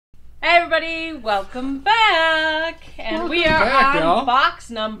Hey everybody, welcome back! And we are on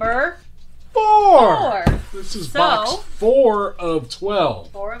box number 4. This is box 4 of 12.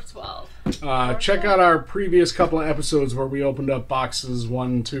 4 of 12. Check out our previous couple of episodes where we opened up boxes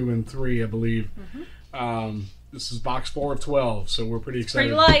 1, 2, and 3, I believe. This is box 4 of 12, so we're pretty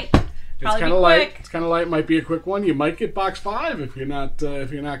excited. Pretty light. It's kind of light. It's kind of light. Might be a quick one. You might get box 5 if you're not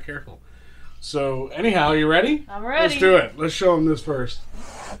careful. So anyhow, you ready? I'm ready. Let's do it. Let's show them this first.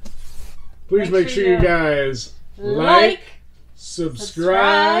 Please make sure you guys like,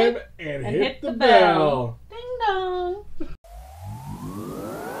 subscribe, and hit the bell. Ding dong.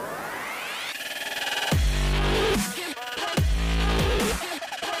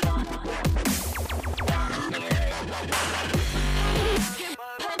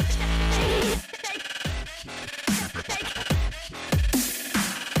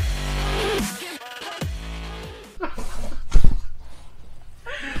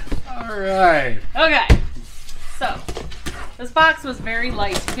 Alright. Okay. So, this box was very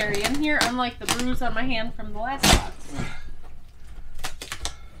light to carry in here, unlike the bruise on my hand from the last box.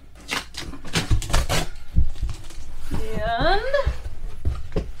 And...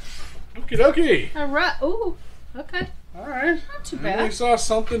 Okie dokie. Alright. Ooh. Okay. Alright. Not too bad. We saw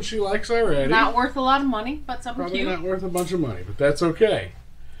something she likes already. Not worth a lot of money, but something Probably cute. not worth a bunch of money, but that's okay.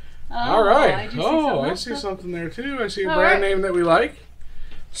 All right. I see something there too. I see a brand name that we like.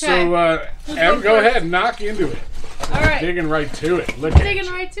 So, Em, go ahead and knock into it. All right. Digging right to it.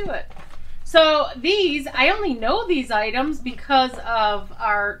 Digging right to it. So these, I only know these items because of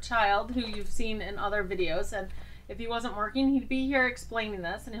our child who you've seen in other videos. And if he wasn't working, he'd be here explaining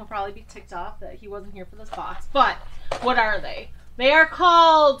this. And he'll probably be ticked off that he wasn't here for this box. But what are they? They are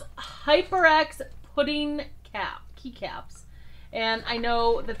called HyperX pudding keycaps. And I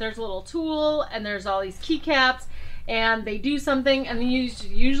know that there's a little tool and there's all these keycaps. And they do something, and these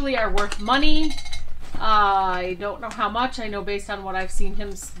usually are worth money. I don't know how much. I know based on what I've seen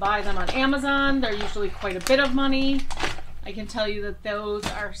him buy them on Amazon, they're usually quite a bit of money. I can tell you that those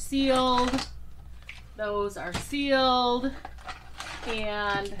are sealed. Those are sealed.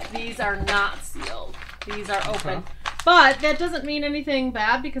 And these are not sealed. These are open. But that doesn't mean anything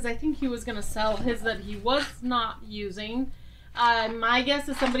bad, because I think he was going to sell his that he was not using. My guess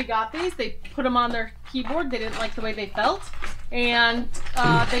is somebody got these, they put them on their keyboard, they didn't like the way they felt, and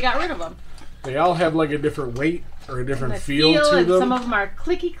they got rid of them. They all have like a different weight or a different feel to them. Some of them are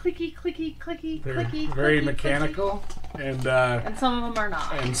clicky, clicky, clicky, clicky, They're clicky, very clicky, mechanical, clicky. And some of them are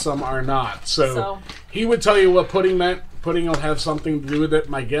not. And some are not. So he would tell you what pudding meant. Pudding will have something to do with it.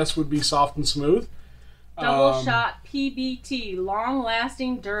 My guess would be soft and smooth. Double shot PBT,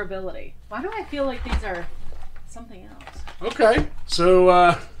 long-lasting durability. Why do I feel like these are something else? Okay,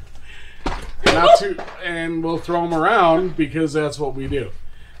 so and we'll throw them around because that's what we do.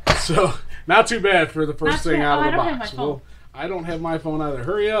 So not too bad for the first thing out of the box. Have my phone. I don't have my phone either.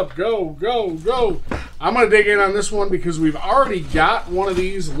 Hurry up, go, go, go! I'm gonna dig in on this one because we've already got one of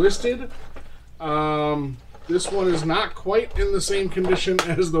these listed. This one is not quite in the same condition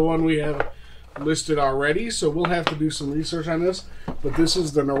as the one we have listed already, so we'll have to do some research on this. But this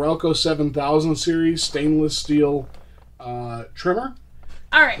is the Norelco 7000 series stainless steel trimmer.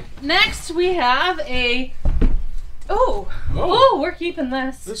 All right, next we have a we're keeping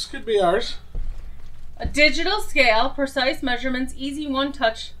this. This could be ours. A digital scale, precise measurements, easy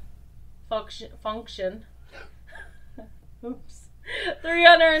one-touch function. Oops.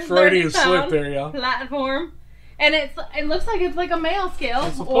 330-pound platform, and it looks like it's like a male scale,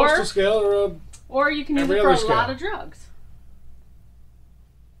 it's a postal scale, or you can use it for a lot of drugs.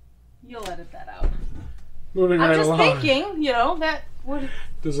 You'll edit that out. Moving right along. I'm just thinking, that would...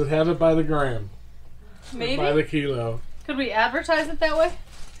 Does it have it by the gram? Maybe. Or by the kilo? Could we advertise it that way?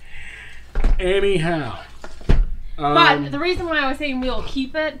 Anyhow. But the reason why I was saying we'll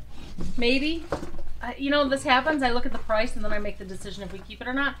keep it, maybe, this happens, I look at the price and then I make the decision if we keep it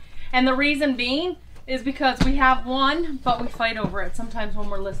or not. And the reason being is because we have one, but we fight over it sometimes when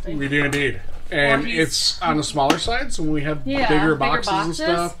we're listing. We do indeed. And it's on the smaller side, so when we have bigger boxes and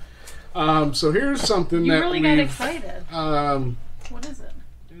stuff. So here's something that really got excited. What is it?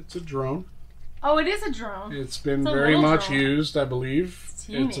 It's a drone. Oh, it is a drone. It's been very much used, I believe.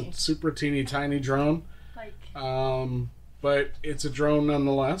 It's a super teeny tiny drone. But it's a drone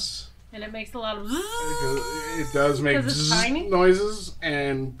nonetheless. And it makes a lot of it does make noises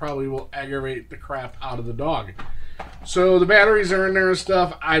and probably will aggravate the crap out of the dog. So the batteries are in there and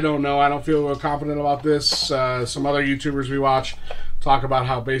stuff. I don't know. I don't feel real confident about this. Some other YouTubers we watch talk about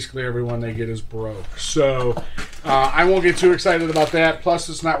how basically everyone they get is broke. So I won't get too excited about that. Plus,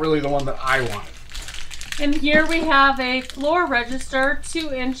 it's not really the one that I want. And here we have a floor register,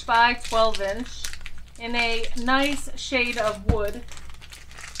 2" by 12" in a nice shade of wood.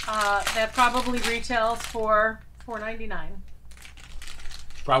 That probably retails for $4.99.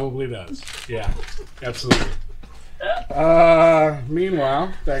 Probably does. Yeah, absolutely.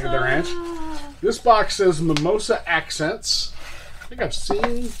 Meanwhile, back at the ranch, this box says Mimosa Accents. I think I've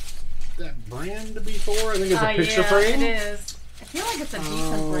seen that brand before. I think it's a picture frame. It is. I feel like it's a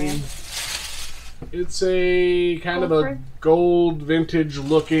decent brand. It's a kind of a gold vintage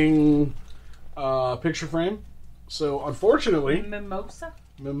looking picture frame. So unfortunately, Mimosa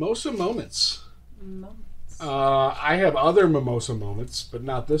Moments. Moments. I have other Mimosa Moments, but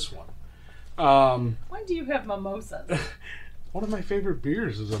not this one. When do you have mimosas? One of my favorite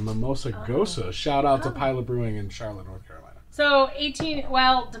beers is a Mimosa Gosa. Shout out to Pilot Brewing in Charlotte, North Carolina. So 18.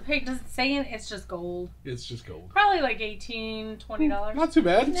 Well, does it say it's just gold? It's just gold. Probably like $18, $20. Not too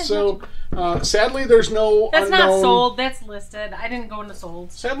bad. So sadly, there's no. That's not sold. That's listed. I didn't go into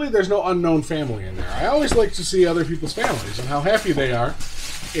sold. Sadly, there's no unknown family in there. I always like to see other people's families and how happy they are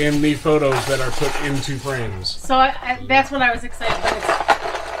in the photos that are put into frames. So that's what I was excited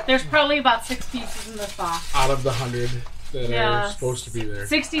about. There's probably about 6 pieces in this box. Out of the 100 that are supposed to be there.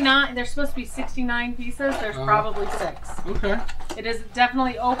 69. There's supposed to be 69 pieces. There's probably 6. Okay. It is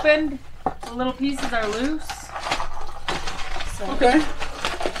definitely opened. The little pieces are loose. So okay.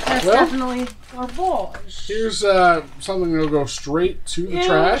 That's definitely for boys. Here's something that'll go straight to the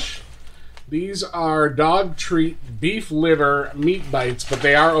trash. These are dog treat beef liver meat bites, but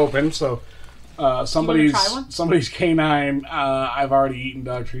they are open, so somebody's canine. I've already eaten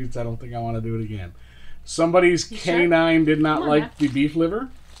dog treats. I don't think I want to do it again. Somebody's canine did not like the beef liver,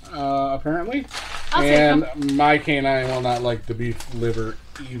 apparently, and my canine will not like the beef liver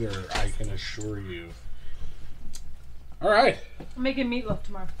either. I can assure you. All right. I'm making meatloaf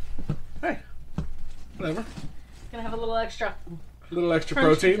tomorrow. Hey, whatever. Gonna have a little extra. Little extra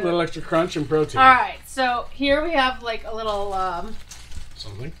protein, little extra crunch and protein. All right, so here we have like a little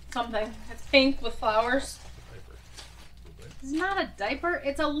something. It's pink with flowers. It's not a diaper.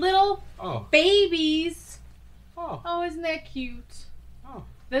 It's a little baby's. Oh, isn't that cute? Oh,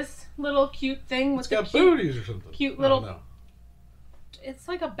 this little cute thing with got booties or something. Cute little. No. It's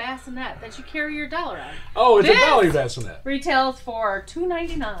like a bassinet that you carry your dollar on. Oh, it's a dolly bassinet. Retails for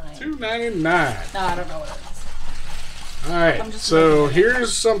 $2.99. $2.99. No, I don't know what it is. All right, so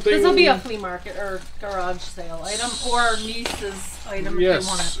here's something. This will be a flea market or garage sale item or niece's item if they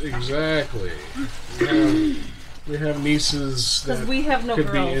want it. Exactly. We have nieces that we have no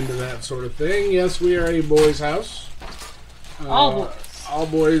could girls. Be into that sort of thing. Yes, we are a boys' house. All boys. All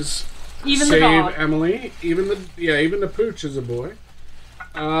boys. Even save the dog. Emily. Even the pooch is a boy.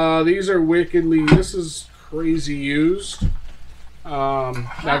 These are wickedly. This is crazy used.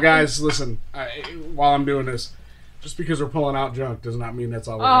 Now, guys, listen. While I'm doing this. Just because we're pulling out junk does not mean that's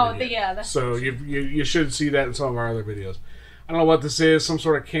all we're going to get. That's so you should see that in some of our other videos. I don't know what this is. Some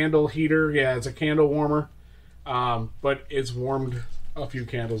sort of candle heater. Yeah, it's a candle warmer. But it's warmed a few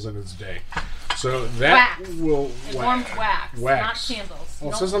candles in its day. So that will warms wax, not candles.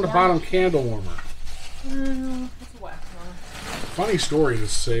 Well, it says on the bottom candle warmer. It's a wax one. Funny story to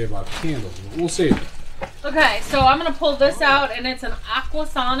say about candles. But we'll save it. Okay, so I'm going to pull this out, and it's an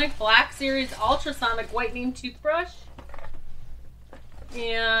Aquasonic Black Series Ultrasonic Whitening Toothbrush.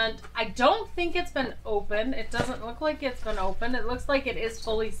 And I don't think it's been opened. It doesn't look like it's been opened. It looks like it is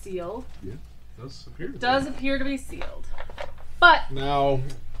fully sealed. Yeah, it does appear to be sealed. But now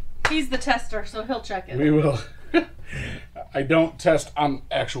he's the tester, so he'll check it. We will. I don't test on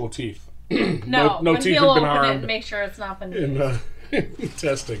actual teeth. No teeth have been harmed. It and make sure it's not been in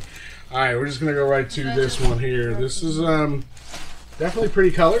testing. All right, we're just gonna go right to this one here. This is definitely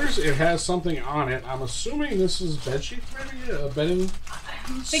pretty colors. It has something on it. I'm assuming this is bedsheet, maybe a bedding.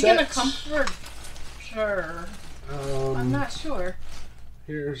 I'm thinking a comfort. Sure. I'm not sure.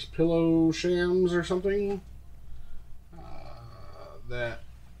 Here's pillow shams or something that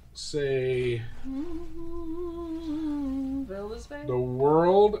say the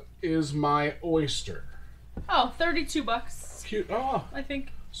world is my oyster. Oh, $32. Cute. I think.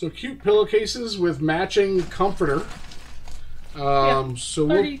 So cute pillowcases with matching comforter. So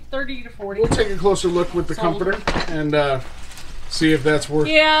 30 to 40. We'll take a closer look with the comforter and see if that's worth.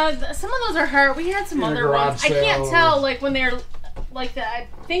 Yeah, some of those are hard. We had some other ones. I can't tell, like when they're like that. I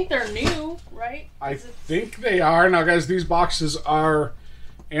think they're new, right? I think they are. Now, guys, these boxes are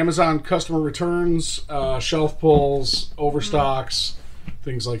Amazon customer returns, shelf pulls, overstocks.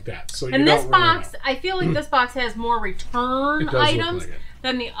 Things like that. So and this box, I feel like this box has more return items.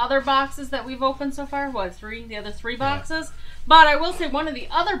 than the other boxes that we've opened so far. What, 3? The other 3 boxes? Yeah. But I will say one of the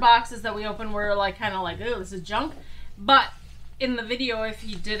other boxes that we opened were like kind of like, oh, this is junk. But in the video, if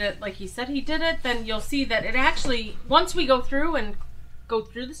he did it like he said he did it, then you'll see that it actually, once we go through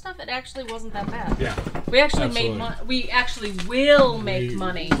the stuff, it actually wasn't that bad. Yeah. We actually made money. We actually will make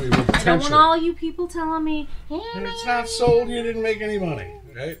money. I don't want all you people telling me, hey, it's not sold, you didn't make any money.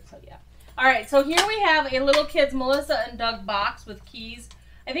 Right? So, yeah. All right, so here we have a little kid's Melissa and Doug box with keys.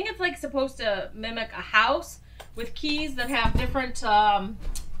 I think it's like supposed to mimic a house with keys that have different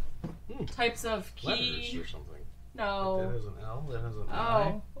types of keys. Letters or something. No. Like that has an L, that has an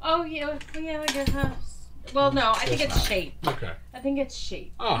I. Oh, yeah, like a house. Well, no, I think it's shaped. Okay. I think it's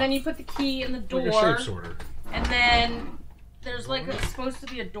shaped. Oh. And then you put the key in the door. Like a shape sorter. And then there's like supposed to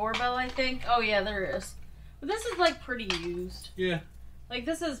be a doorbell, I think. Oh, yeah, there is. But this is like pretty used. Yeah. Like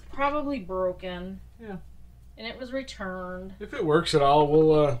this is probably broken. Yeah. And it was returned. If it works at all,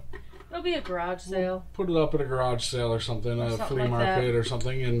 we'll it'll be a garage sale. We'll put it up at a garage sale or something, a flea like market or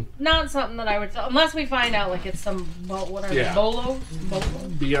something, and not something that I would sell unless we find out like it's some what are they, bolos?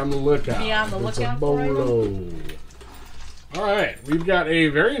 Be on the lookout. Be on the lookout. It's a bolo. All right, we've got a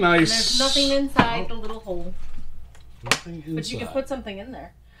very nice. And there's nothing inside the little hole. Nothing inside. But you can put something in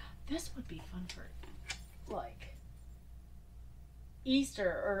there. This would be fun for like Easter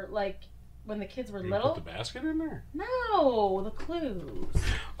or like when the kids were little. Put the basket in there? No, the clues.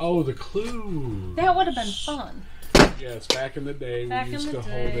 Oh, the clues. That would have been fun. Yes, back in the day, we used to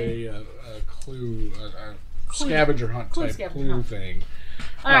hold a clue, a scavenger hunt type clue thing.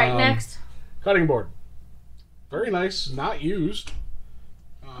 All right, next. Cutting board. Very nice, not used.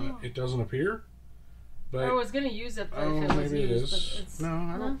 It doesn't appear. But I was going to use it, but if it was maybe used. It is. No,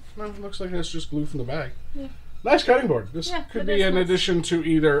 I don't. No, it looks like that's just glue from the bag. Yeah. Nice cutting board. This could be an addition to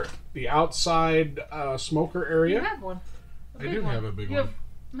either the outside smoker area. You have one. I do have a big one. You have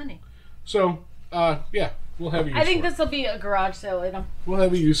many. So, yeah, we'll have a use I think for this will be a garage sale item. We'll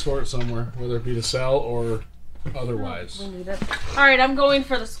have a use for it somewhere, whether it be to sell or otherwise. We need it. All right, I'm going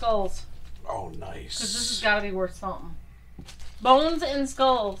for the skulls. Oh, nice. Because this has got to be worth something. Bones and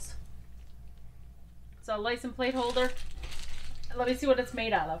skulls. It's a license plate holder. Let me see what it's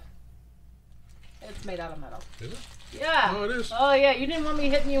made out of. It's made out of metal. Is it? Yeah. Oh, it is. Oh, yeah. You didn't want me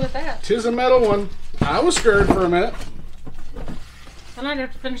hitting you with that. Tis a metal one. I was scared for a minute. Then I'd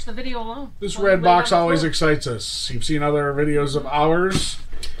have to finish the video alone. This red box always excites us. You've seen other videos of ours.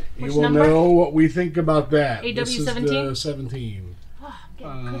 You will know what we think about that. AW17? This is the 17. Oh, I'm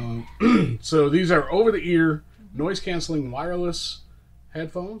getting good. So these are over-the-ear, noise-canceling wireless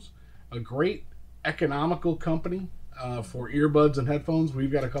headphones. A great economical company for earbuds and headphones.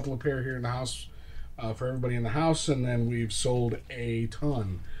 We've got a couple of pair here in the house for everybody in the house, and then we've sold a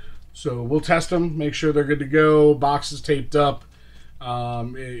ton. So we'll test them, make sure they're good to go, boxes taped up,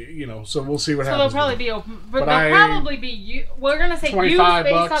 you know, so we'll see what happens. So they'll probably be open, but they'll probably be, we're going to say used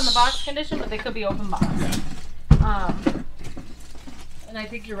based on the box condition, but they could be open box. Yeah. And I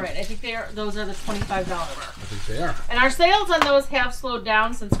think you're right. I think those are the $25 mark. I think they are. And our sales on those have slowed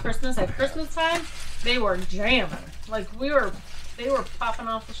down since Christmas. At Christmas time, they were jamming. Like they were popping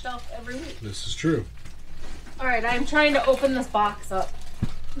off the shelf every week. This is true. All right, I'm trying to open this box up,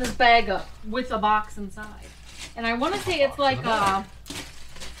 this bag up with a box inside, and I want to say it's like I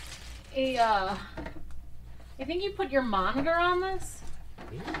think you put your monitor on this.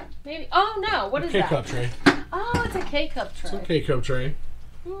 Maybe. Oh no, what is that? K-cup tray. Oh, it's a K-cup tray. It's a K-cup tray.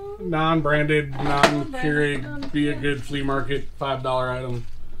 Non-branded, non-Keurig, be a good flea market, $5 item.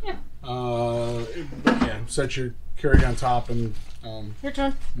 Yeah. Yeah, set your Keurig on top and your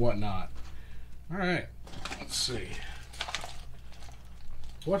turn. Whatnot. All right, let's see.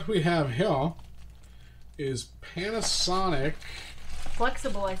 What we have here is Panasonic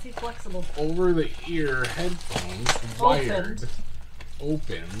flexible. I see flexible. Over-the-ear headphones, wired,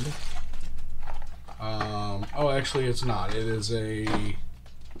 opened. Oh, actually, it's not. It is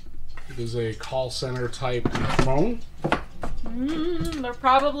a call center type phone. They're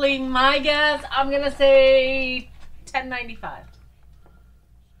probably, my guess, I'm gonna say $10.95. I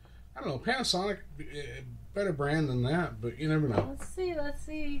don't know. Panasonic, better brand than that, but you never know. Let's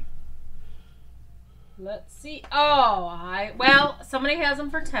see. Oh, well, somebody has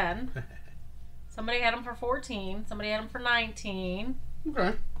them for 10. Somebody had them for 14. Somebody had them for 19.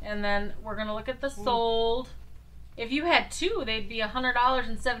 Okay. And then we're gonna look at the sold. If you had two, they'd be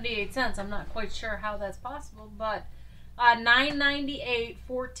 $100.78. I'm not quite sure how that's possible, but $9.98,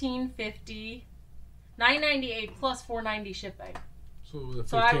 $14.50, $9.98 plus $4.90 shipping. So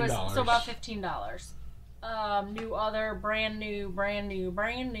 $15. So about $15. New, other, brand new,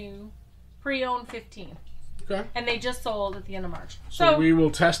 pre-owned 15. Okay. And they just sold at the end of March. So we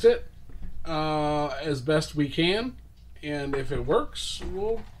will test it as best we can, and if it works,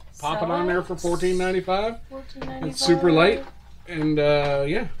 we'll pop it on there for $14.95. $14.95. It's super light, and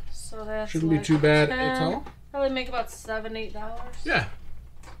yeah, so that shouldn't be too bad at all. Probably make about $7, $8. Yeah.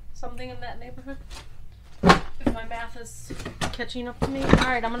 Something in that neighborhood. If my math is catching up to me.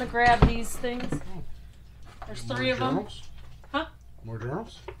 Alright, I'm going to grab these things. There's 3 of them. Huh? More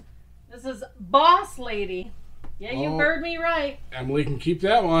journals? This is Boss Lady. Yeah, you heard me right. Emily can keep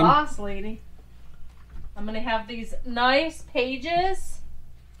that one. Boss Lady. I'm going to have these nice pages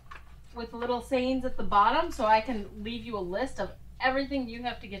with little sayings at the bottom so I can leave you a list of everything you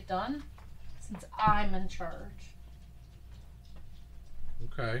have to get done since I'm in charge.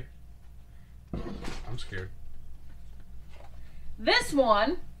 Okay. I'm scared. This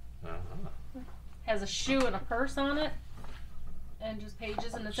one has a shoe and a purse on it. And just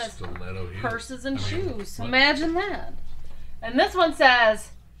pages, and it says purses and shoes. What? Imagine that. And this one says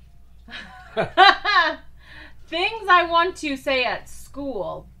things I want to say at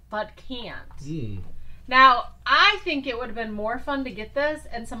school but can't. Now, I think it would have been more fun to get this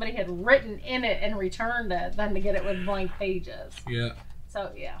and somebody had written in it and returned it than to get it with blank pages. Yeah.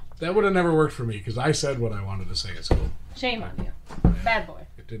 So, yeah. That would have never worked for me because I said what I wanted to say at school. Shame on you. Bad boy.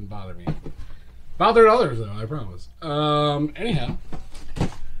 It didn't bother me. Bothered others, though, I promise. Anyhow.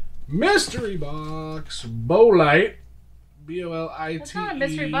 Mystery box. Bolite. B-O-L-I-T-E. It's not a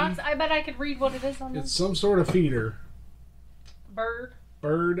mystery box. I bet I could read what it is on this. It's some sort of feeder. Bird.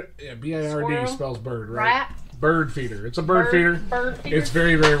 Bird. Yeah, B-I-R-D Squirrel. Spells bird, right? Rat. Bird feeder. It's a bird feeder. Bird feeder. It's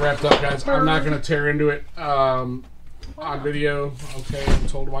very, very wrapped up, guys. Bird. I'm not going to tear into it on video. Okay, I'm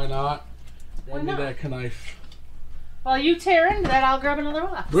told why not. Why not? That knife. While you tear into that, I'll grab another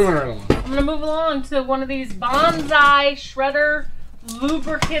box. Moving right along. I'm going to move along to one of these Bonsai Shredder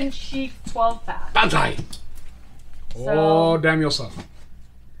Lubricant Sheath 12-pack. Bonsai! Oh, Danielson.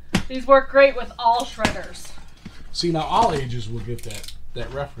 These work great with all shredders. See, now all ages will get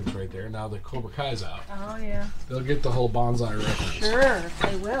that reference right there. Now that Cobra Kai's out. Oh, yeah. They'll get the whole bonsai reference. Sure,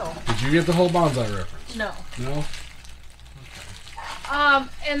 they will. Did you get the whole bonsai reference? No. No?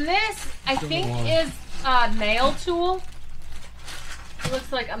 And this, I think, is a nail tool. It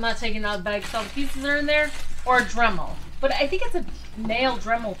looks like, I'm not taking out the bag, so the pieces are in there. Or a Dremel. But I think it's a nail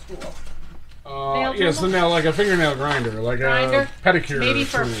Dremel tool. Yes, the nail, like a fingernail grinder, like a pedicure. Maybe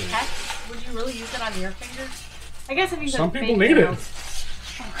for tool. pets? Would you really use it on your fingers? I guess if you some people need it.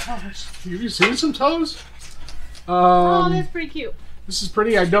 Oh gosh. Have you seen some toes? Oh, that's pretty cute. This is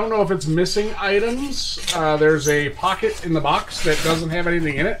pretty. I don't know if it's missing items. There's a pocket in the box that doesn't have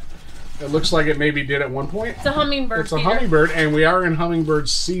anything in it. It looks like it maybe did at one point. It's a hummingbird. It's a hummingbird, and we are in hummingbird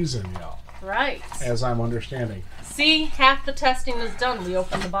season, y'all. Right. As I'm understanding. See, half the testing is done. We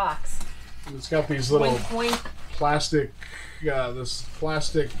open the box. And it's got these little wink, wink. plastic, this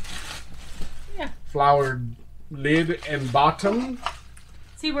plastic flowered lid and bottom.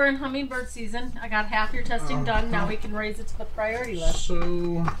 See, we're in hummingbird season. I got half your testing done. Now we can raise it to the priority list.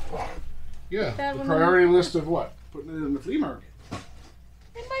 So, yeah, the priority list of what? Putting it in the flea market.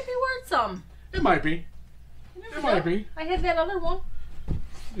 It might be worth some. It might be. It might be. I had that other one.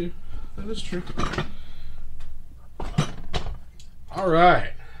 Yeah, that is true. All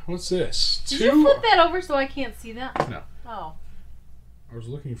right. What's this? Did you flip that over so I can't see that? No. Oh. I was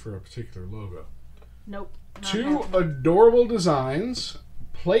looking for a particular logo. Nope. Two adorable designs.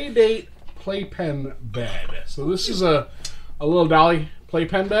 Playdate playpen bed. So this is a little dolly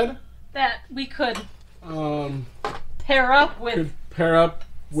playpen bed. That we could pair up with.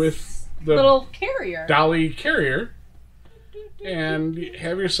 The little carrier. Dolly carrier. And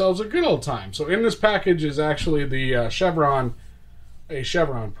have yourselves a good old time. So in this package is actually the chevron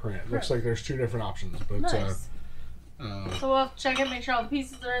print. Looks like there's 2 different options. But nice. So we'll check it, make sure all the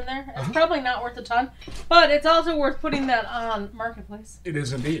pieces are in there. It's probably not worth a ton, but it's also worth putting that on Marketplace. It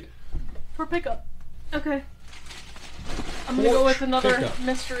is indeed. For pickup. Okay. I'm going to go with another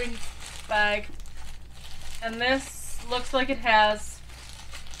mystery bag. And this looks like it has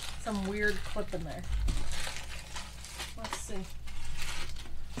some weird clip in there. Let's see.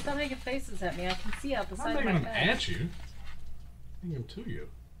 Stop making faces at me. I can see out the side of my bag. bag. At you. I'm making them to you.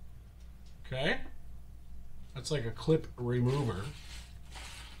 Okay. That's like a clip remover.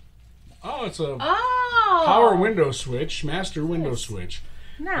 Oh, it's a power window switch, master window switch.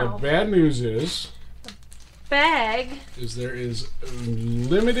 Now, the bad news is there is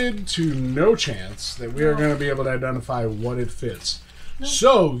limited to no chance that we are going to be able to identify what it fits. No.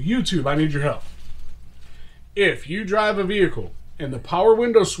 So, YouTube, I need your help. If you drive a vehicle and the power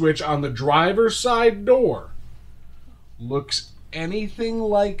window switch on the driver's side door looks anything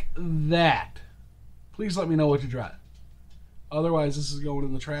like that, please let me know what you drive. Otherwise, this is going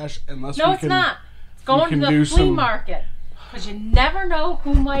in the trash unless No, it's not. It's going to the flea market. Because you never know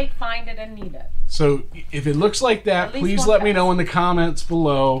who might find it and need it. So if it looks like that, please let me know in the comments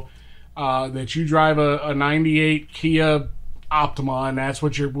below that you drive a 98 Kia Optima and that's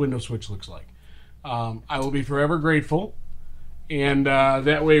what your window switch looks like. I will be forever grateful. And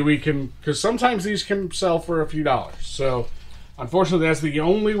that way we can, because sometimes these can sell for a few dollars. So unfortunately, that's the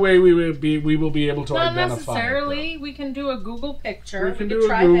only way we will be able to identify. Not necessarily. We can do a Google picture. We can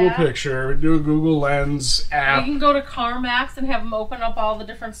do a Google picture. Do a Google Lens app. We can go to CarMax and have them open up all the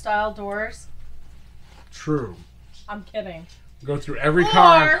different style doors. True. I'm kidding. Go through every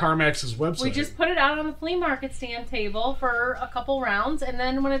car on CarMax's website. We just put it out on the flea market stand table for a couple rounds, and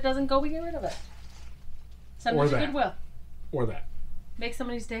then when it doesn't go, we get rid of it. Send it to Goodwill. Or that. Make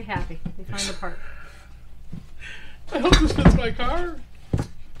somebody's day happy. They find a part. I hope this fits my car.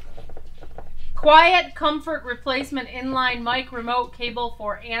 Quiet comfort replacement inline mic remote cable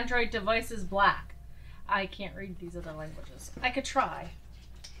for Android devices black. I can't read these other languages. I could try.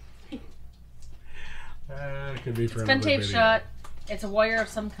 It could be for It's been taped shut. It's a wire of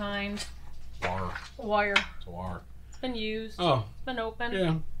some kind. Wire. It's a wire. It's been used. Oh. It's been open.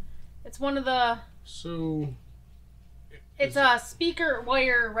 Yeah. It's one of the... So... It's a speaker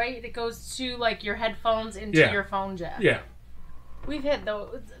wire, right? It goes to like your headphones into your phone jack. Yeah. We've had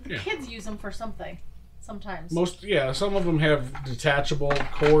those. The kids use them for something. Sometimes. Some of them have detachable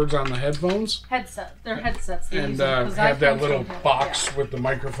cords on the headphones. They're headsets. And have that little box with the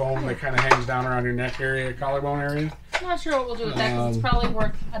microphone that kind of hangs down around your neck area, collarbone area. I'm not sure what we'll do with that because it's probably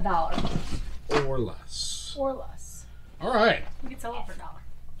worth $1. Or less. Or less. All right. We could sell it for $1.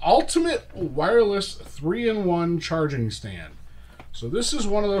 Ultimate wireless 3-in-1 charging stand. So this is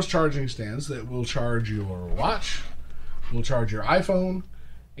one of those charging stands that will charge your watch, will charge your iPhone,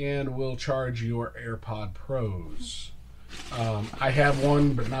 and will charge your AirPod Pros. I have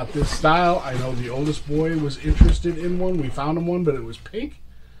one, but not this style. I know the oldest boy was interested in one. We found him one, but it was pink,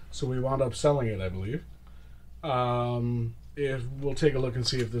 so we wound up selling it, I believe. If we'll take a look and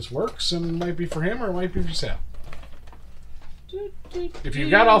see if this works, and it might be for him or it might be for sale. If you've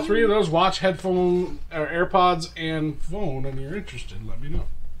got all three of those, watch, headphone, or AirPods, and phone, and you're interested, let me know.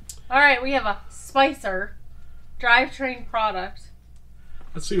 All right, we have a Spicer drivetrain product.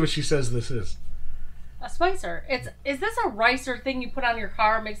 Let's see what she says this is. A Spicer. Is this a ricer thing you put on your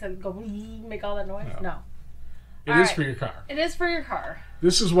car, makes it go make all that noise? No. It is for your car. It is for your car.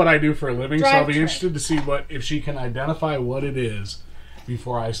 This is what I do for a living, so I'll be interested to see if she can identify what it is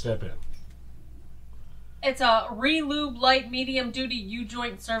before I step in. It's a Relube Light Medium Duty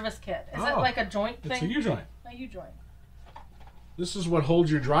U-joint service kit. Is it like a joint thing? It's a U-joint. A U-joint. This is what holds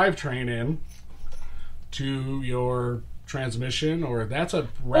your drivetrain in to your transmission, or that's a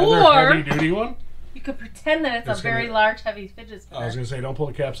rather heavy-duty one. You could pretend that it's a very large, heavy fidget spinner. I was going to say, don't pull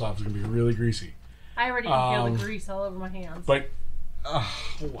the caps off. It's going to be really greasy. I already can feel the grease all over my hands. But,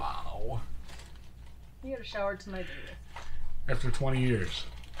 wow. You got a shower tonight, baby. After 20 years.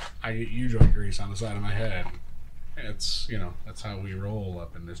 I get U-joint grease on the side of my head. It's, that's how we roll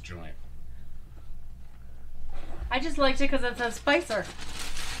up in this joint. I just liked it because it says Spicer.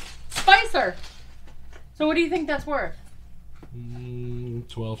 Spicer! So what do you think that's worth? $12,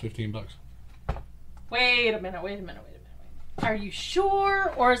 $15. Wait a minute. Are you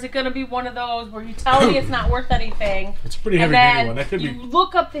sure? Or is it going to be one of those where you tell me it's not worth anything? It's a pretty heavy duty one. That could you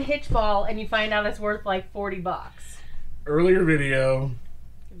look up the hitch ball and you find out it's worth like $40. Earlier video...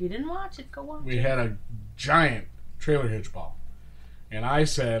 If you didn't watch it, go watch it. We had a giant trailer hitch ball. And I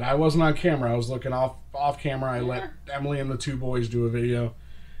said, I wasn't on camera. I was looking off camera. I let Emily and the two boys do a video.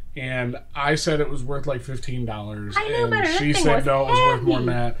 And I said it was worth like $15. I know, and she said no, it was worth more than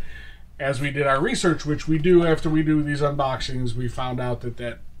that. As we did our research, which we do after we do these unboxings, we found out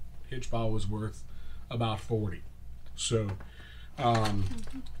that hitch ball was worth about $40. So,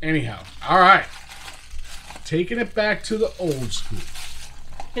 anyhow. All right. Taking it back to the old school.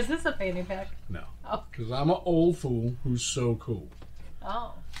 Is this a fanny pack? No. Oh. Because I'm an old fool who's so cool.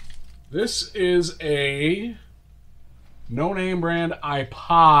 Oh. This is a no-name brand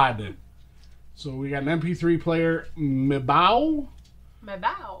iPod. So we got an MP3 player, Mibao,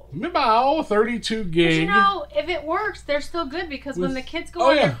 32 gig. But if it works, they're still good because when the kids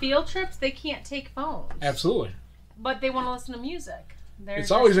go on their field trips, they can't take phones. Absolutely. But they want to listen to music.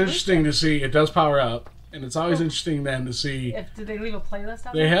 It's always interesting to see. It does power up. And it's always interesting then to see... Did they leave a playlist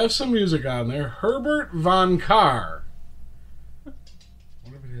on there? They have some music on there. Herbert von Carr. What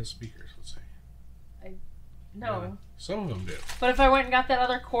if it has speakers? Let's see. No. Yeah, some of them do. But if I went and got that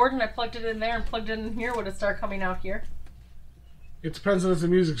other cord and I plugged it in there and plugged it in here, would it start coming out here? It depends on if the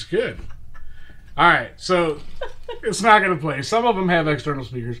music's good. All right, so it's not going to play. Some of them have external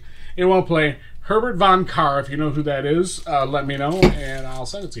speakers. It won't play. Herbert von Carr, if you know who that is, let me know, and I'll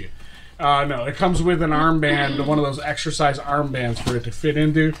send it to you. No, it comes with an armband, one of those exercise armbands for it to fit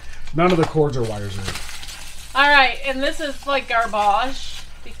into. None of the cords or wires in it. All right, and this is like garbage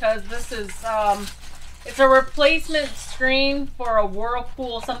because this is it's a replacement screen for a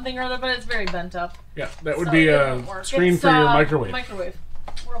Whirlpool something or other, but it's very bent up. Yeah, that would be a screen for your microwave.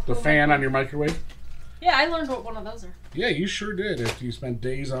 Whirlpool the fan on your microwave. Yeah, I learned what one of those are. Yeah, you sure did. If you spent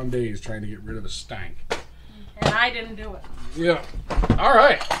days on days trying to get rid of the stank. And I didn't do it. Yeah. All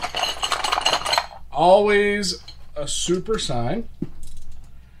right. Always a super sign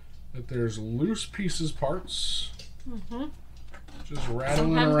that there's loose pieces parts. Mm-hmm. Just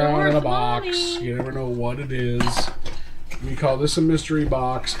rattling around in a box. Money. You never know what it is. We call this a mystery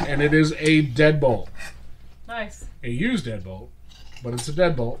box, and it is a deadbolt. Nice. A used deadbolt, but it's a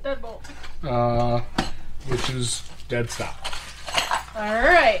deadbolt. Deadbolt. Which is dead stop.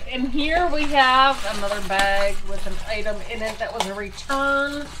 Alright, and here we have another bag with an item in it that was a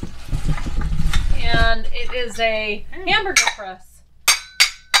return. And it is a hamburger press.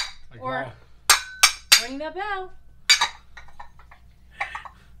 Like or ring that bell.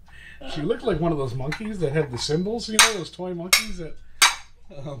 She looked like one of those monkeys that had the symbols, you know, those toy monkeys that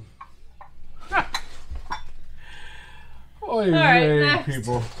Alright,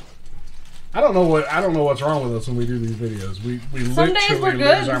 people. I don't know what's wrong with us when we do these videos. We some literally days we're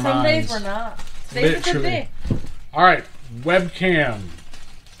good, lose our some minds. days we're not. Today's a good day. All right, webcam.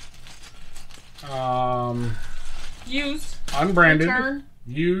 Used. Unbranded. Return.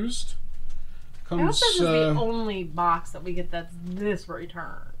 Used. I hope this is the only box that we get that's this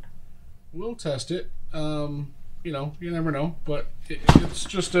returned. We'll test it. You know, you never know, but it's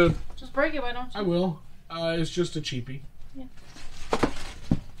just a. Just break it, why don't you? I will. It's just a cheapie. Yeah.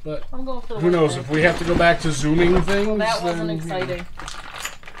 But I'm going for the who knows? If we have to go back to zooming things, well, that wasn't exciting.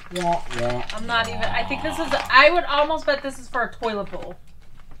 Wah, wah, I'm not even. I think this is. I would almost bet this is for a toilet bowl.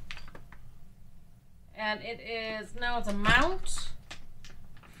 And it is. No, it's a mount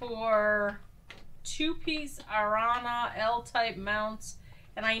for 2-piece Arana L-type mounts.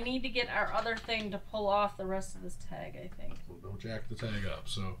 And I need to get our other thing to pull off the rest of this tag, I think. Well, don't jack the tag up,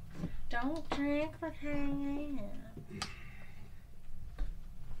 so. Don't jack the tag up.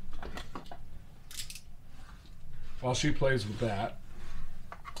 While she plays with that.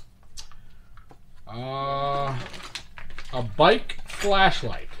 A bike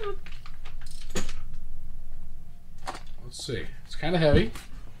flashlight. Let's see. It's kind of heavy.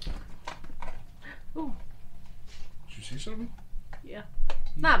 Ooh. Did you see something? Yeah.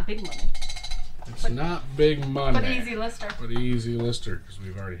 Not big money. It's not big money. But easy lister. But easy lister, because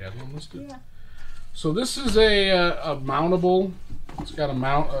we've already had one listed. Yeah. So this is a mountable. It's got a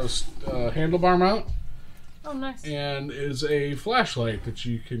handlebar mount. Oh, nice. And is a flashlight that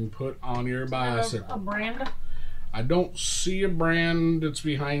you can put on your bicycle. A brand? I don't see a brand. It's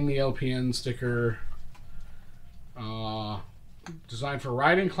behind the LPN sticker. Designed for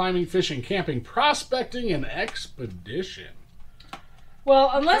riding, climbing, fishing, camping, prospecting, and expedition.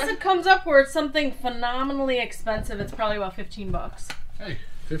 Well, unless it comes up where it's something phenomenally expensive, it's probably about $15. Hey,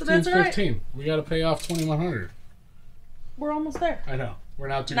 15's 15. Right. We got to pay off $2,100. We're almost there. I know. We're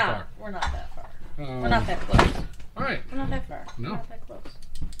not too far. We're not that far. We're not that close. All right. We're not that far. No. We're not that close.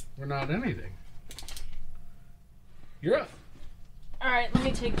 We're not anything. You're up. All right, let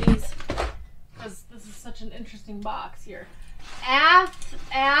me take these because this is such an interesting box here.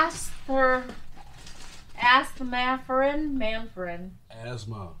 Asthmanephrin.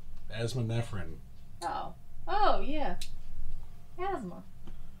 Oh, yeah. Asthma.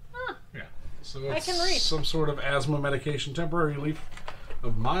 Huh. Yeah. So it's I can read. Some sort of asthma medication, temporary relief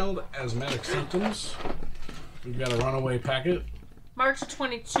of mild asthmatic symptoms. We've got a runaway packet. March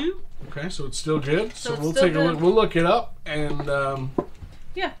 22. Okay, so it's still good. So we'll take a look. We'll look it up and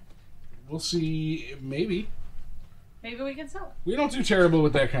yeah. We'll see. Maybe we can sell it. We don't do terrible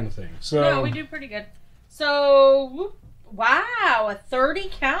with that kind of thing. So no, we do pretty good. So wow, a 30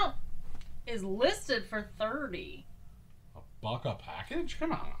 count is listed for $30. $1 a package?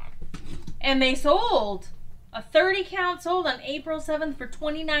 Come on. And they sold. A 30 count sold on April 7th for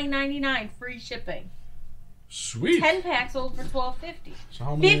 $29.99, free shipping. Sweet. 10 packs sold for $12.50. So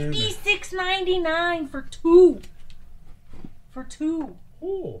how many $56.99 for two. For two.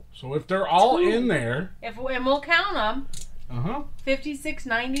 Oh, so if they're all in there, and we'll count them.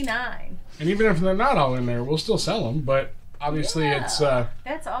 $56.99. And even if they're not all in there, we'll still sell them. But obviously, it's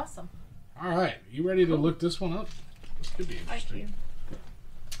that's awesome. All right, you ready to look this one up? This could be interesting.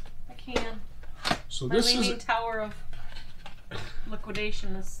 I can. So My this leaning is tower of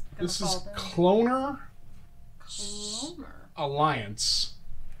liquidation is going This to is fall down. Cloner Cloner. Alliance.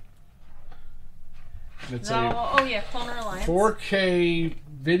 And it's a Oh yeah, Cloner Alliance. 4K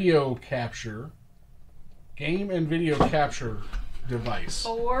video capture, game and video capture device.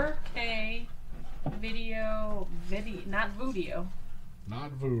 4K video, not video.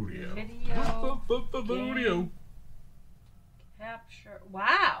 Not video. Video. Video. Capture.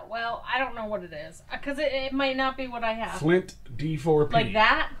 Wow. Well, I don't know what it is because it might not be what I have. Flint D4P. Like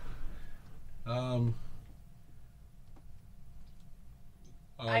that. I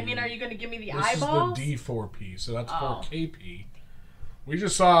mean, are you going to give me the eyeballs? This is the D4P, so that's Oh. 4KP. We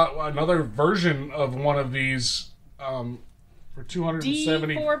just saw another version of one of these for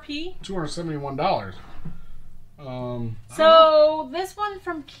D4P? $271. So this one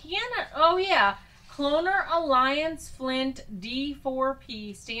from Canada. Oh yeah, Cloner Alliance Flint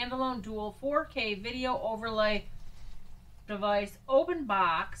D4P standalone dual 4K video overlay device, open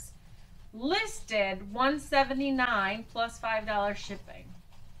box, listed $179 plus $5 shipping.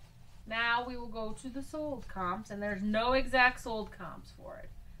 Now we will go to the sold comps, and there's no exact sold comps for it.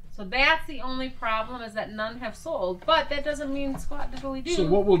 So that's the only problem, is that none have sold. But that doesn't mean squat diddly do. So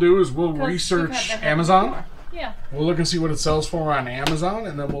what we'll do is we'll 'cause research we've had that Amazon. before. Yeah. We'll look and see what it sells for on Amazon,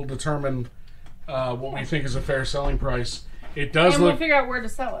 and then we'll determine what we think is a fair selling price. It does And we'll look figure out where to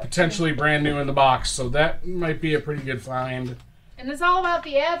sell it. potentially brand new in the box, so that might be a pretty good find. And it's all about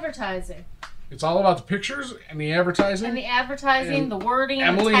the advertising. It's all about the pictures and the advertising. And the advertising, And the wording,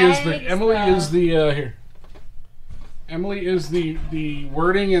 Emily the is tags, the here. Emily is the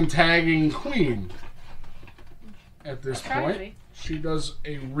wording and tagging queen at this Try to point. be. She does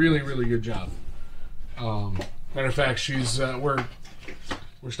a really, really good job. Matter of fact, she's we're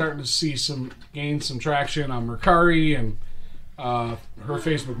starting to gain some traction on Mercari, and her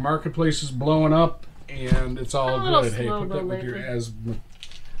Facebook Marketplace is blowing up, and it's all A little good. Hey, slow put that with your lately. asthma.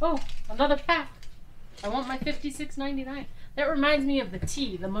 Oh, another pack. I want my $56.99. That reminds me of the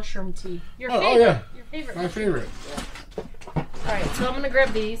tea, the mushroom tea. Your favorite. Yeah. Your favorite. My favorite. Alright, so I'm going to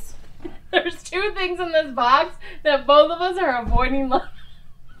grab these. There's two things in this box that both of us are avoiding.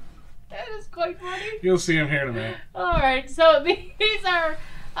 That is quite funny. You'll see him here in a minute. Alright, so these are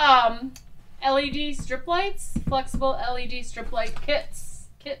LED strip lights, flexible LED strip light kits.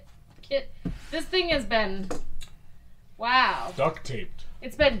 Kit. This thing has been, wow. Duct taped.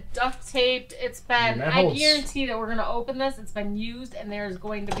 It's been duct taped. It's been, that I holds- guarantee that we're going to open this. It's been used, and there's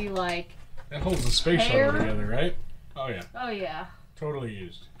going to be like, That holds the space Hair? shuttle together, right? Oh yeah, oh yeah, totally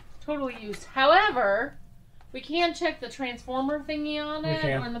used. totally used. However, we can check the transformer thingy on We it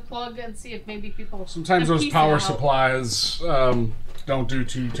can. or in the plug and see if maybe people. Sometimes can those piece power it out. supplies don't do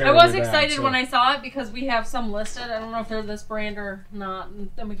too I terribly was bad, excited so- when I saw it because we have some listed. I don't know if they're this brand or not,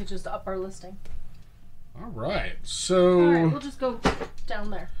 and then we could just up our listing. All right, so All right, we'll just go down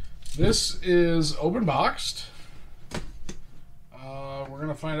there. this is open boxed. We're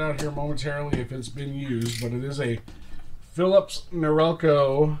gonna find out here momentarily if it's been used, but it is a Philips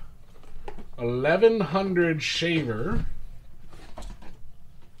Norelco 1100 shaver,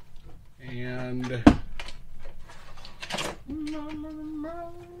 and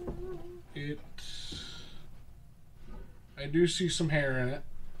I do see some hair in it.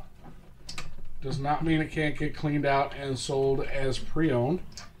 Does not mean it can't get cleaned out and sold as pre-owned.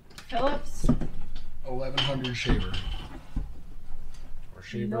 Phillips. 1100 shaver. Or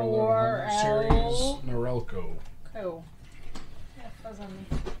shaver 1100 series Norelco. Cool. Yeah, fuzz on me.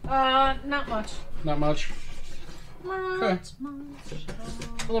 Not much. Not much. Okay. Not much.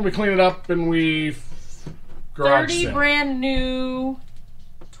 Well, then we clean it up and we garage 30 sale. brand new,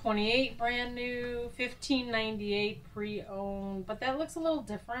 28 brand new, 15.98 pre-owned, but that looks a little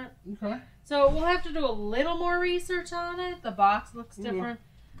different. Okay. So we'll have to do a little more research on it. The box looks Mhm. different,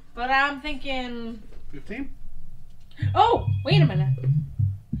 but I'm thinking. 15? Oh, wait a minute.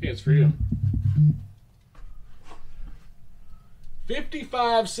 Hey, it's for you.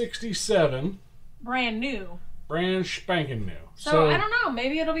 5567, Brand new. brand spanking new. So I don't know.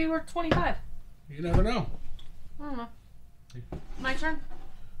 Maybe it'll be worth 25. You never know. I don't know. My turn.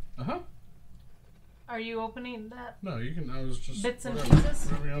 Uh huh. Are you opening that? No, you can. I was just Bits and whatever. pieces?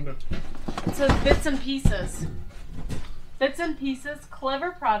 Whatever you want to. It says bits and pieces. Bits and pieces,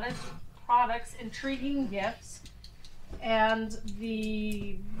 clever products, intriguing gifts, and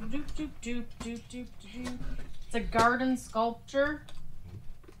the it's a garden sculpture,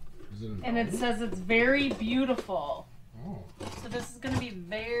 Is it an and it album? says it's very beautiful. Oh. So this is going to be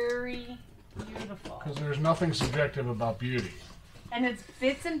very beautiful. Because there's nothing subjective about beauty. And it's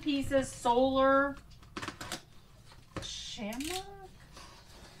bits and pieces, solar shamrock?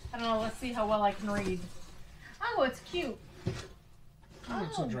 I don't know, let's see how well I can read. Oh, it's cute. Oh,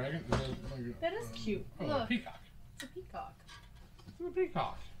 it's a dragon. That is cute. Oh, Look. a peacock. It's a peacock. It's a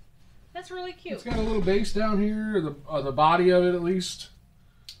peacock. That's really cute. It's got a little base down here, the body of it at least.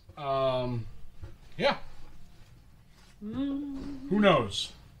 Yeah. Who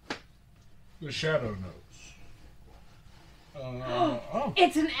knows? The shadow knows. Oh.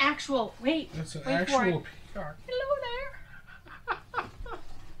 It's an actual. Wait. It's an wait actual peacock. Hello there.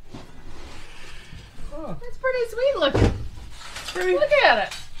 Oh. That's pretty sweet looking. Pretty. Look at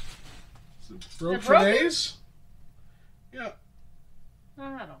it. Broke it for broken? days? Yeah. I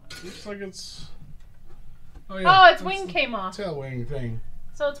don't know. Looks like it's. Oh, yeah. its wing came off. Tail wing thing.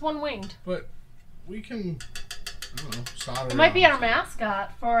 So it's one winged. But we can. I don't know. Solder It might be on. our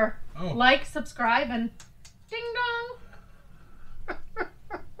mascot for like, subscribe, and ding dong.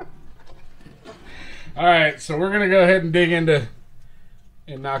 All right, so we're gonna go ahead and dig into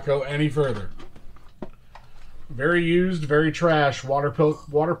and not go any further. Very used, very trash. Water pick,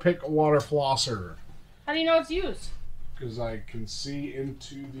 water flosser. How do you know it's used? Because I can see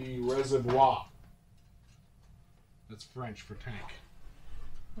into the reservoir. That's French for tank.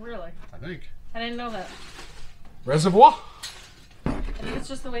 Really? I think. I didn't know that. Reservoir. I think it's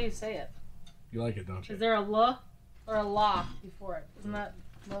just the way you say it. You like it, don't you? Is there a L or a la before it? Isn't that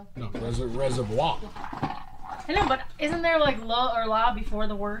L? No, reservoir. I know, but isn't there like L or la before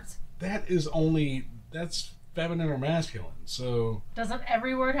the words? That's feminine or masculine. So Doesn't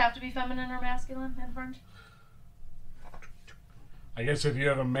every word have to be feminine or masculine in French? I guess if you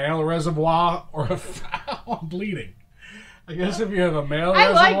have a male reservoir or a I'm bleeding. I guess if you have a male I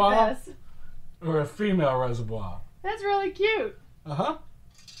reservoir like this. or a female reservoir. That's really cute. Uh-huh.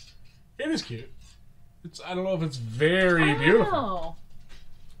 It is cute. I don't know if it's very beautiful. Oh.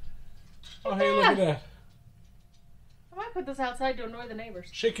 Oh, hey, look at that. I might put this outside to annoy the neighbors.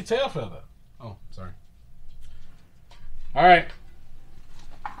 Shake your tail feather. Oh, sorry. All right.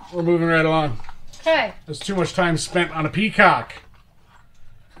 We're moving right along. Okay. There's too much time spent on a peacock.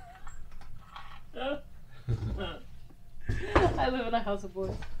 I live in a house of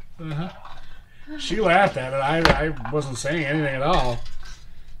boys. Uh-huh. She laughed at it. I wasn't saying anything at all.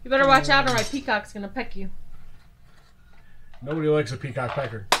 You better watch out or my peacock's going to peck you. Nobody likes a peacock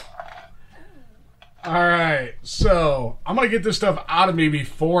pecker. All right, so I'm going to get this stuff out of me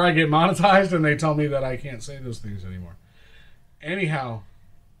before I get monetized and they tell me that I can't say those things anymore. Anyhow,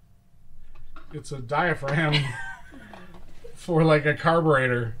 it's a diaphragm for like a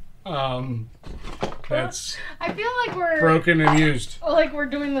carburetor that's I feel like we're broken and used. like we're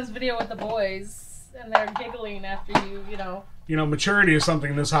doing this video with the boys and they're giggling after you know. You know, maturity is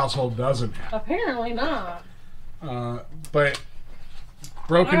something this household doesn't have. Apparently not. But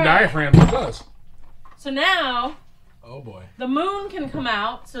broken All right. diaphragms it does. So now, Oh boy. the moon can come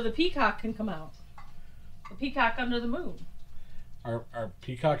out, so the peacock can come out. The peacock under the moon. Are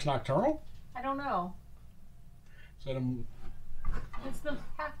peacocks nocturnal? I don't know. Is that It's the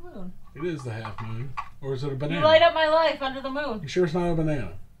half moon. it is the half moon. Or is it a You banana? light up my life under the moon. You sure it's not a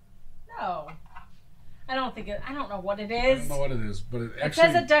banana? No. I don't know what it I is. don't know what it is, but it It actually...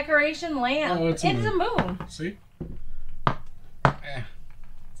 says a decoration lamp. Oh, it's a a moon. See?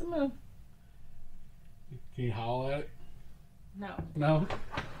 It's a moon. Can you howl at it? No. No?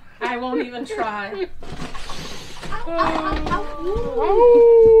 I won't even try.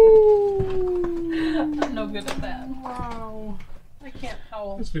 I'm no good at that. Wow. I can't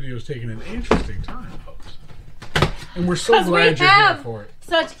howl. This video is taking an interesting time, folks. And we're so 'Cause we glad you're here have for it.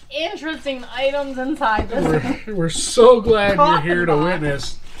 such interesting items inside this. We're so glad you're Coffin here to box.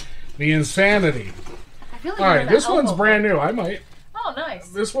 witness the insanity. I feel like All I'm right, gonna this one's elbow. brand new. I might. Oh, nice.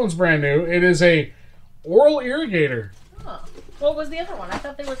 This one's brand new. It is a oral irrigator. Huh. What was the other one? I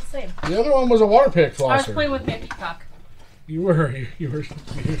thought they were the same. The other one was a water pick I was flosser. playing with my peacock. You were.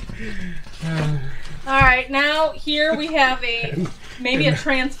 All right, now here we have maybe a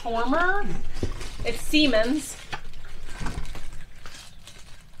transformer. It's Siemens.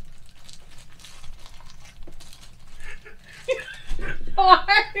 Why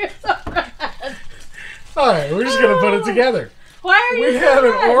are you so red? All right, we're just gonna put it together. Why are you We so have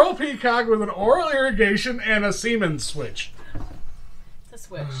an red? oral peacock with an oral irrigation and a Siemens switch. It's a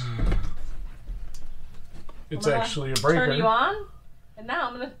switch. It's I'm gonna actually a breaker. Turn you on, and now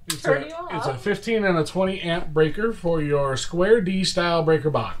I'm gonna It's turn a, you off. It's a 15 and a 20 amp breaker for your square D style breaker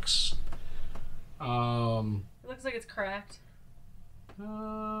box. It looks like it's cracked, but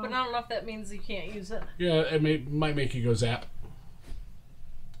I don't know if that means you can't use it. Yeah, might make you go zap.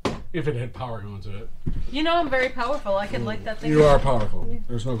 If it had power going to it. You know I'm very powerful. I can light that thing. You are powerful.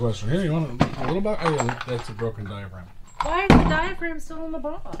 There's no question. Here, you want a little bit? Oh, yeah, that's a broken diaphragm. Why is the diaphragm still in the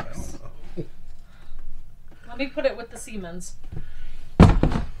box? Let me put it with the Siemens.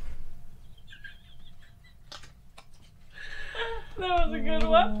 was a good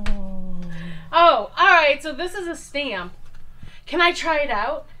one. Oh, alright, so this is a stamp. Can I try it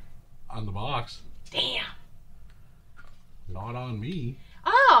out? On the box. Damn. Not on me.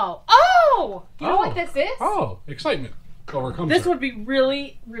 Oh! Oh! You know what this is? Oh, excitement. Overcomes This it. would be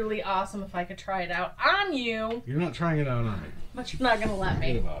really, really awesome if I could try it out on you. You're not trying it out on me. But you're not going to let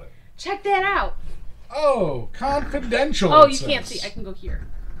Forget me. about it. Check that out. Oh, confidential. Oh, it you says. can't see. I can go here.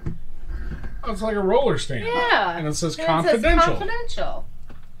 Oh, it's like a roller stand. Yeah. And it says And confidential. It says confidential.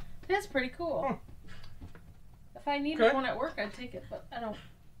 That's pretty cool. Huh. If I needed Okay. one at work, I'd take it, but I don't.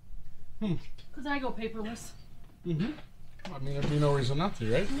 Because I go paperless. Mm-hmm. I mean, there'd be no reason not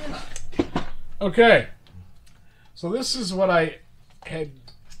to, right? Yeah. Okay. So this is what I had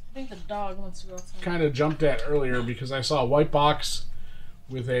I think the dog wants to go outside. kind of jumped at earlier because I saw a white box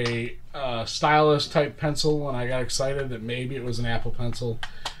with a stylus type pencil and I got excited that maybe it was an Apple pencil.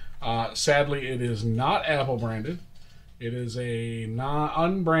 Sadly, it is not Apple branded. It is a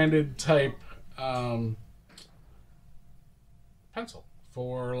unbranded type pencil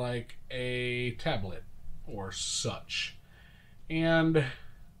for like a tablet or such. And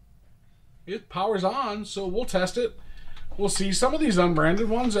it powers on, so we'll test it. We'll see. Some of these unbranded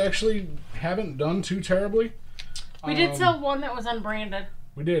ones actually haven't done too terribly. We did sell one that was unbranded.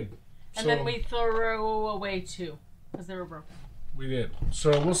 We did. And then we threw away two because they were broken. We did. So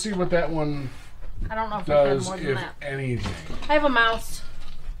we'll see what that one I don't know if I had does, more than if that. anything. I have a mouse.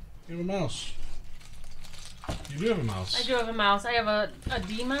 You have a mouse. You do have a mouse. I do have a mouse. I have a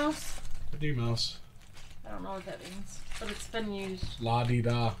D mouse. A D mouse. I don't know what that means, but it's been used.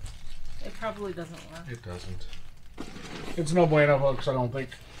 La-di-da. It probably doesn't work. It doesn't. It's no bueno, folks, I don't think.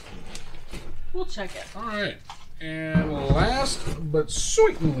 We'll check it. Alright. And last, but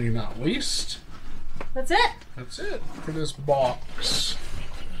certainly not least, That's it. that's it for this box.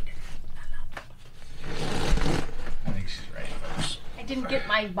 I think she's ready, folks. I didn't get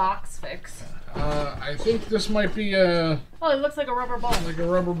my box fixed. I think this might be a Oh, it looks like a rubber ball. like a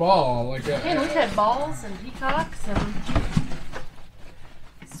rubber ball, like a. Man, we've had balls and peacocks and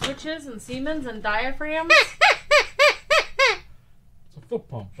switches and Siemens and diaphragms. It's a foot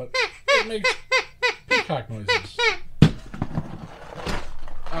pump, but it makes peacock noises.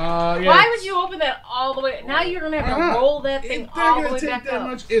 Yeah, Why would you open that all the way? Now you're gonna have to roll that thing all the way back up.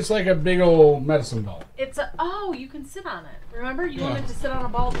 much. It's like a big old medicine ball. It's a you can sit on it. Remember, you wanted to sit on a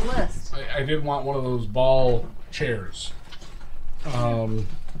ball to list. I did want one of those ball chairs.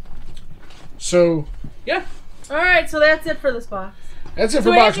 So yeah, All right, so that's it for this box. that's it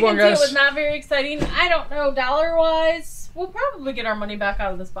So for box as you one, can see, guys. it was not very exciting. I don't know, dollar-wise, we'll probably get our money back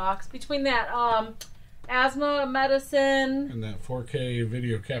out of this box. Between that asthma medicine, And that 4K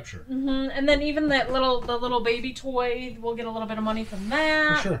video capture. and then even the little baby toy, we'll get a little bit of money from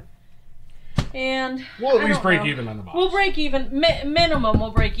that. For sure. And We'll at I least don't break know. even on the box. We'll break even. Minimum,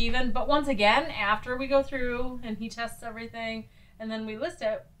 we'll break even. But once again, after we go through and he tests everything, and then we list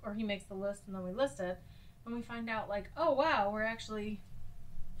it, or he makes the list and then we list it, and we find out like, oh wow, we're actually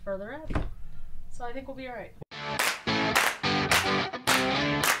further up. So I think we'll be all right.